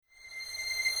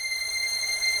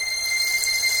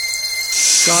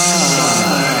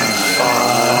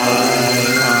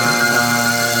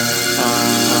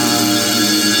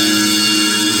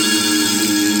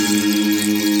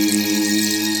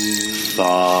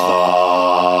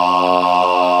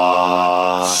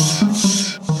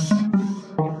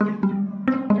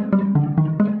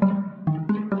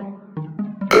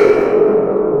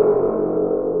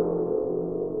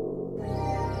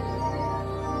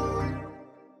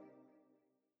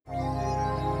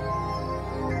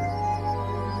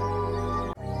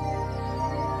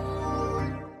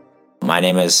My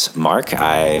name is Mark.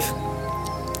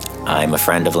 I'm a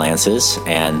friend of Lance's,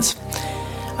 and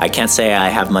I can't say I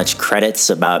have much credits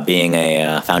about being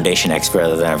a Foundation expert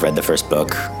other than I've read the first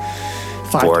book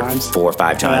four or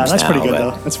five times. That's now, pretty good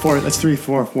though. That's four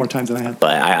times that I had.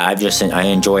 But I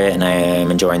enjoy it, and I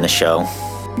am enjoying the show.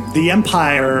 The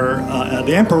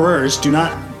the emperors do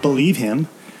not believe him,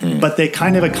 but they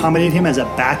kind of accommodate him as a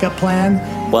backup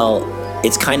plan. Well,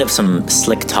 it's kind of some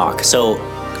slick talk. So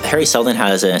Harry Seldon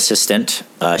has an assistant.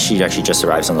 She actually just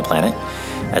arrives on the planet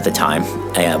at the time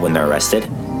when they're arrested,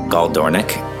 Gul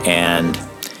Dornick, and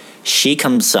she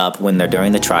comes up when they're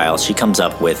during the trial. She comes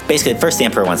up with basically first the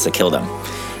Emperor wants to kill them,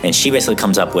 and she basically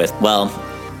comes up with, well,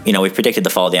 we've predicted the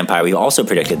fall of the Empire. We also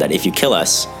predicted that if you kill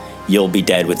us, you'll be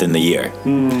dead within the year.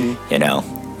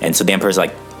 And so the Emperor's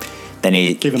like, then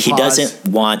he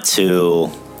doesn't want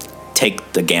to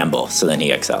take the gamble, so then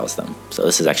he exiles them. So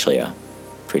this is actually a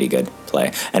pretty good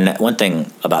play. And one thing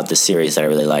about this series that I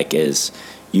really like is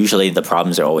usually the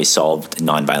problems are always solved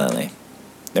non-violently.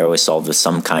 They're always solved with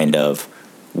some kind of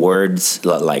words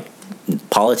like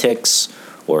politics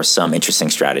or some interesting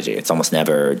strategy. It's almost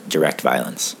never direct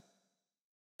violence.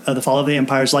 The fall of the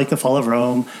empire is like the fall of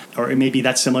Rome, or maybe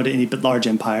that's similar to any large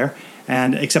empire.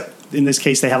 And except in this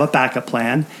case, they have a backup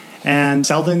plan. And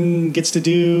Seldon gets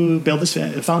to build this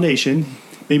foundation.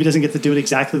 Maybe doesn't get to do it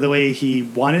exactly the way he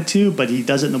wanted to, but he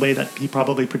does it in the way that he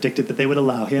probably predicted that they would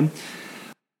allow him.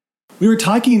 We were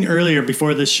talking earlier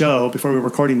before the show, before we were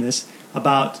recording this,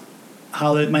 about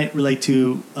how it might relate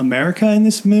to America in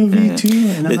this movie too.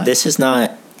 And this is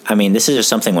just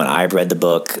something when I've read the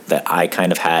book that I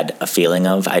kind of had a feeling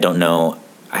of. I don't know.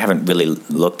 I haven't really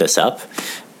looked this up,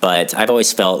 but I've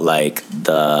always felt like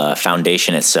the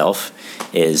foundation itself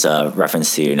is a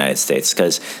reference to the United States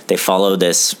because they follow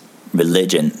this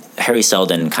religion. Harry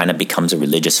Seldon kind of becomes a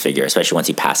religious figure, especially once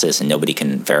he passes and nobody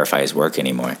can verify his work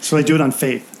anymore. So they do it on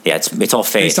faith. Yeah, it's all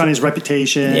faith. Based on his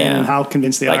reputation and how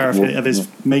convinced they are of his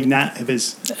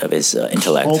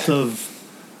intellect, cult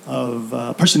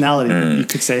of personality, you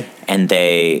could say. And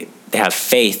they have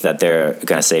faith that they're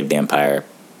going to save the Empire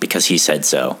because he said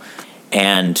so.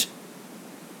 And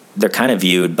they're kind of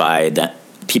viewed by the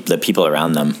people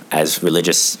around them as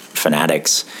religious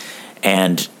fanatics.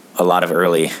 And a lot of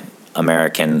early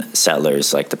American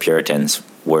settlers, like the Puritans,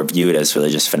 were viewed as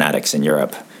religious fanatics in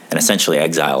Europe and essentially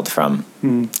exiled from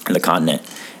the continent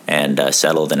and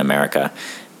settled in America.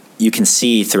 You can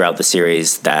see throughout the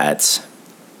series that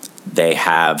they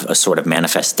have a sort of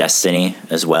manifest destiny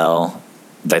as well,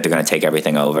 that they're going to take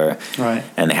everything over. Right.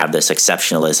 And they have this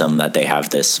exceptionalism that they have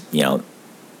this,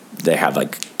 they have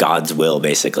like God's will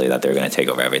basically that they're going to take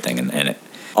over everything. And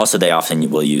also they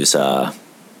often will use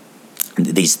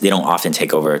they don't often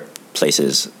take over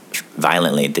places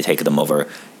violently. They take them over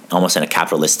almost in a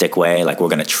capitalistic way, like we're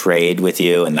going to trade with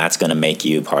you and that's going to make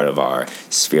you part of our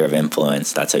sphere of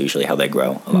influence. That's usually how they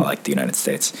grow, a lot like the United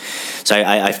States. So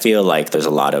I feel like there's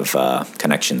a lot of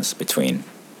connections between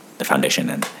the foundation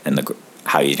and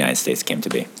how the United States came to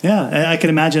be. Yeah, I can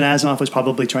imagine Asimov was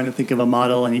probably trying to think of a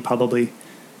model, and he probably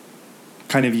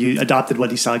kind of adopted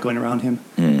what he saw going around him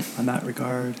in that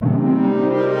regard.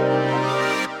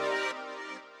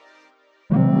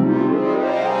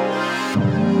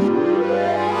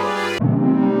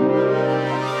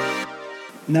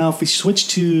 Now, if we switch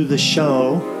to the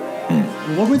show,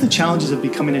 what were the challenges of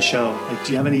becoming a show? Like,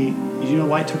 do you know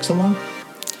why it took so long?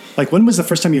 Like, when was the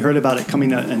first time you heard about it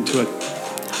coming into a...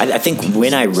 I think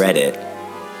when I read it,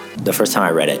 the first time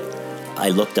I read it, I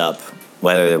looked up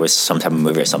whether there was some type of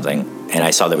movie or something, and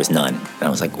I saw there was none. And I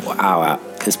was like, wow,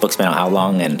 this book's been out how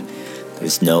long, and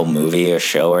there's no movie or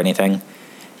show or anything.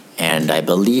 And I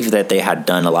believe that they had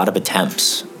done a lot of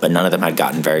attempts, but none of them had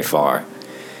gotten very far.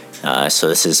 So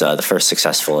this is the first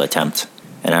successful attempt.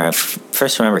 And I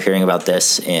first remember hearing about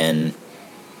this in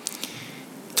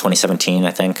 2017,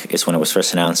 I think, is when it was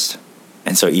first announced.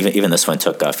 And so even this one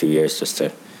took a few years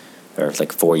or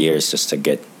like 4 years just to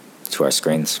get to our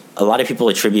screens. A lot of people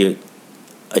attribute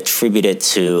it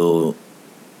to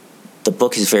the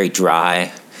book is very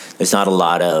dry. There's not a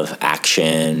lot of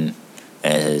action,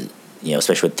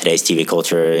 especially with today's TV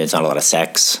culture. There's not a lot of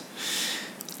sex.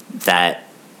 That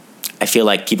I feel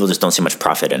like people just don't see much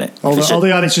profit in it. All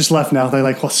the audience just left now. They're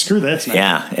like, well, screw this. Man.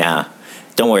 Yeah.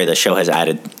 Don't worry, the show has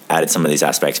added some of these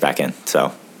aspects back in.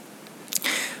 So,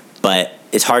 but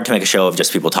it's hard to make a show of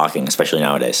just people talking, especially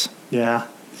nowadays. Yeah.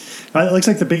 It looks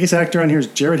like the biggest actor on here is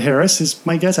Jared Harris, is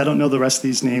my guess. I don't know the rest of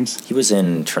these names. He was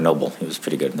in Chernobyl. He was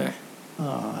pretty good in there.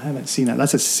 Oh, I haven't seen that.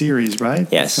 That's a series, right?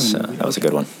 Yes, that was a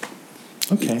good one.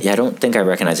 Okay. Yeah, I don't think I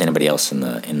recognize anybody else in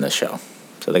the show.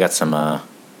 So they got some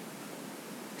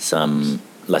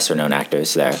lesser known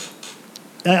actors there.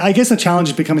 I guess the challenge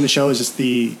of becoming the show is just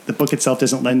the book itself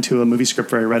doesn't lend to a movie script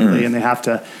very readily, and they have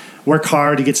to work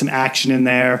hard to get some action in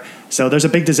there. So there's a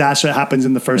big disaster that happens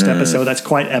in the first episode that's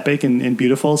quite epic and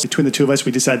beautiful. So between the two of us,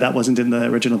 we decided that wasn't in the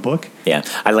original book. Yeah,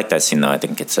 I like that scene though. I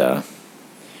think it's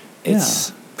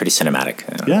pretty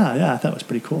cinematic. Yeah, I thought it was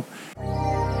pretty cool.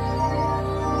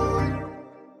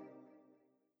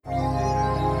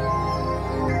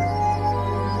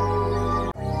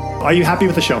 Are you happy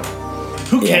with the show?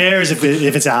 Who cares if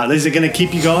it's out? Is it going to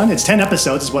keep you going? It's 10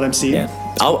 episodes is what I'm seeing.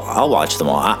 Yeah, I'll watch them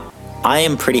all. I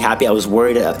am pretty happy. I was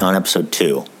worried on episode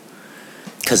 2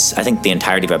 because I think the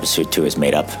entirety of episode 2 is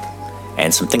made up,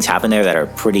 and some things happen there that are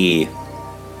pretty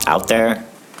out there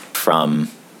from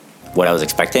what I was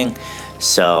expecting.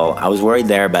 So I was worried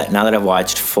there, but now that I've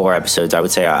watched 4 episodes, I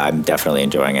would say I'm definitely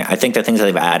enjoying it. I think the things that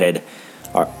they've added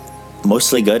are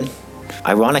mostly good.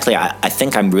 Ironically, I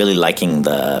think I'm really liking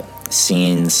the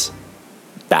scenes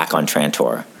back on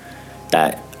Trantor,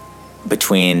 that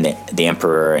between the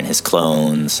Emperor and his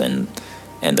clones and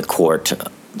the court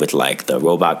with like the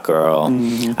robot girl.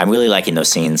 Mm-hmm. I'm really liking those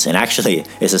scenes, and actually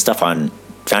it's the stuff on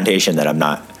Foundation that I'm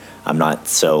not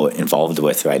so involved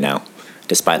with right now,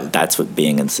 despite that's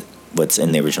what's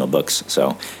in the original books.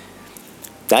 So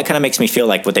that kind of makes me feel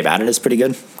like what they've added is pretty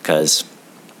good, because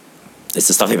it's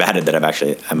the stuff they've added that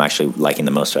I'm actually liking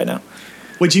the most right now.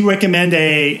 Would you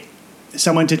recommend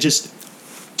someone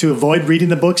to avoid reading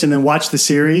the books and then watch the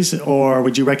series, or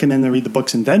would you recommend they read the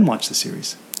books and then watch the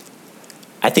series?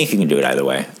 I think you can do it either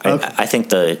way. Okay. I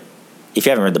think if you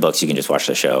haven't read the books, you can just watch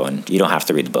the show, and you don't have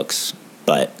to read the books.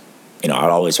 But I'd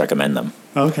always recommend them.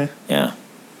 Okay. Yeah.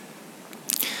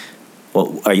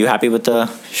 Well, are you happy with the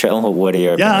show? What are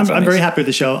your opinions on I'm very happy with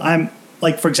the show. I'm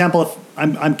like, for example, if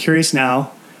I'm curious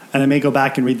now, and I may go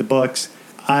back and read the books.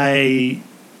 I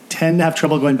tend to have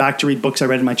trouble going back to read books I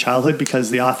read in my childhood because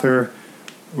the author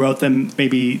wrote them.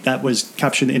 Maybe that was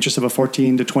capturing the interest of a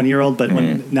 14 to 20-year-old, but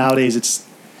when nowadays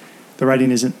the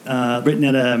writing isn't written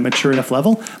at a mature enough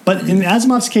level. But in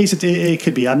Asimov's case, it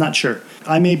could be. I'm not sure.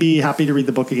 I may be happy to read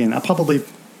the book again. I'll probably,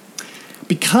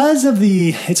 because of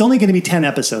it's only going to be 10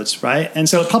 episodes, right? And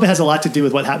so it probably has a lot to do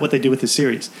with what they do with the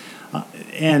series.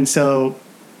 And so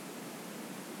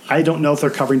I don't know if they're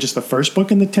covering just the first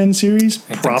book in the 10 series.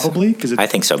 Probably. I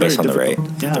think so, based on the rate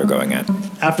that they're going at.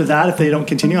 After that, if they don't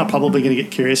continue, I'm probably going to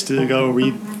get curious to go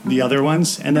read the other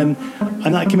ones. And then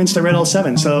I'm not convinced I read all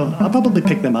 7, so I'll probably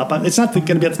pick them up. It's not going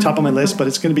to be at the top of my list, but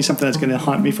it's going to be something that's going to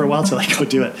haunt me for a while until I go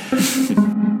do it.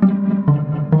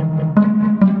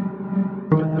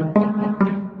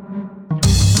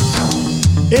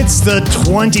 It's the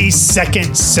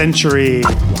 22nd century,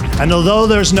 and although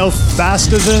there's no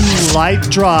faster-than-light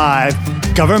drive,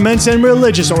 governments and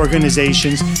religious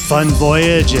organizations fund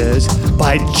voyages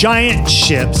by giant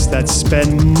ships that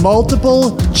spend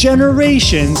multiple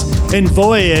generations in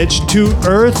voyage to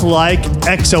Earth-like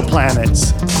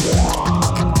exoplanets.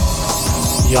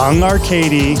 Young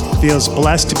Arcady feels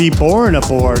blessed to be born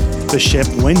aboard the ship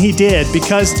when he did,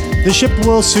 because the ship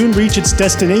will soon reach its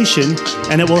destination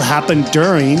and it will happen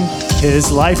during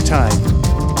his lifetime.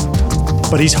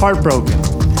 But he's heartbroken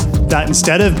that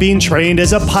instead of being trained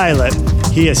as a pilot,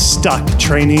 he is stuck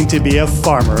training to be a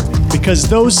farmer, because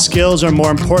those skills are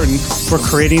more important for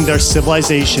creating their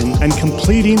civilization and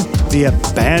completing the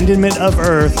abandonment of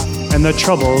Earth and the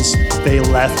troubles they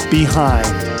left behind.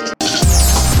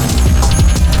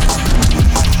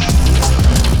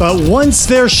 But once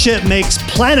their ship makes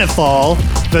planetfall,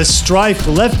 the strife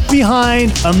left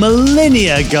behind a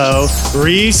millennia ago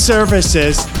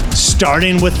resurfaces,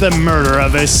 starting with the murder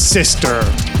of his sister.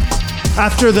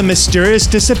 After the mysterious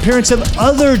disappearance of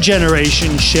other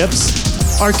generation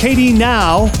ships, Arcady,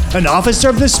 now an officer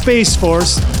of the Space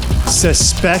Force,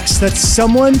 suspects that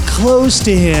someone close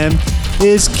to him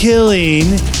is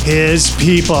killing his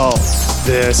people.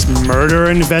 This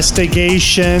murder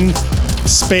investigation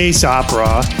space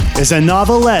opera is a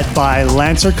novelette by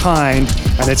Lancer Kind,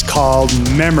 and it's called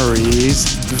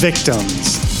Memories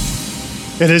Victims.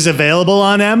 It is available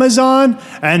on Amazon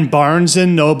and Barnes &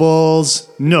 Noble's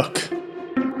Nook.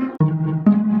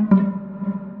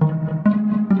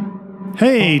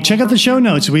 Hey, check out the show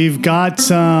notes. We've got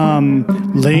some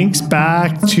links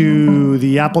back to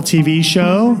the Apple TV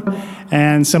show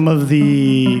and some of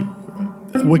the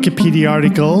Wikipedia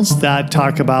articles that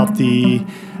talk about the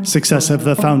success of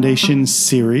the Foundation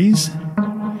series.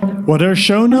 What are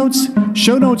show notes?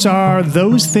 Show notes are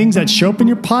those things that show up in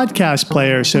your podcast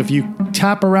player. So if you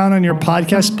tap around on your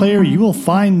podcast player, you will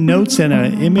find notes and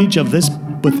an image of this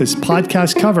with this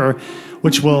podcast cover,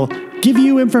 which will give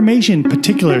you information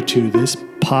particular to this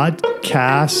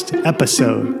podcast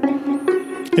episode.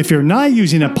 If you're not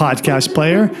using a podcast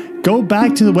player, go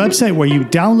back to the website where you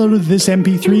downloaded this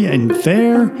MP3, and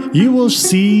there you will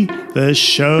see the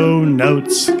show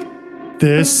notes.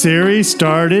 This series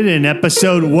started in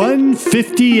episode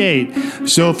 158.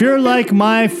 So if you're like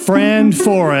my friend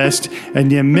Forrest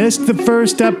and you missed the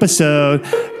first episode,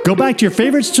 go back to your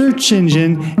favorite search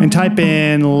engine and type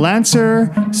in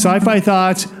Lancer Sci-Fi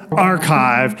Thoughts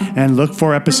Archive and look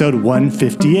for episode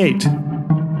 158.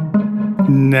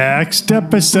 Next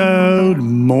episode,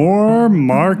 more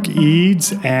Mark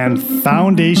Eads and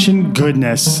Foundation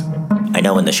goodness. I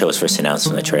know when the show was first announced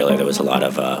in the trailer, there was a lot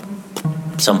of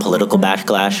some political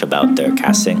backlash about their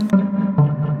casting.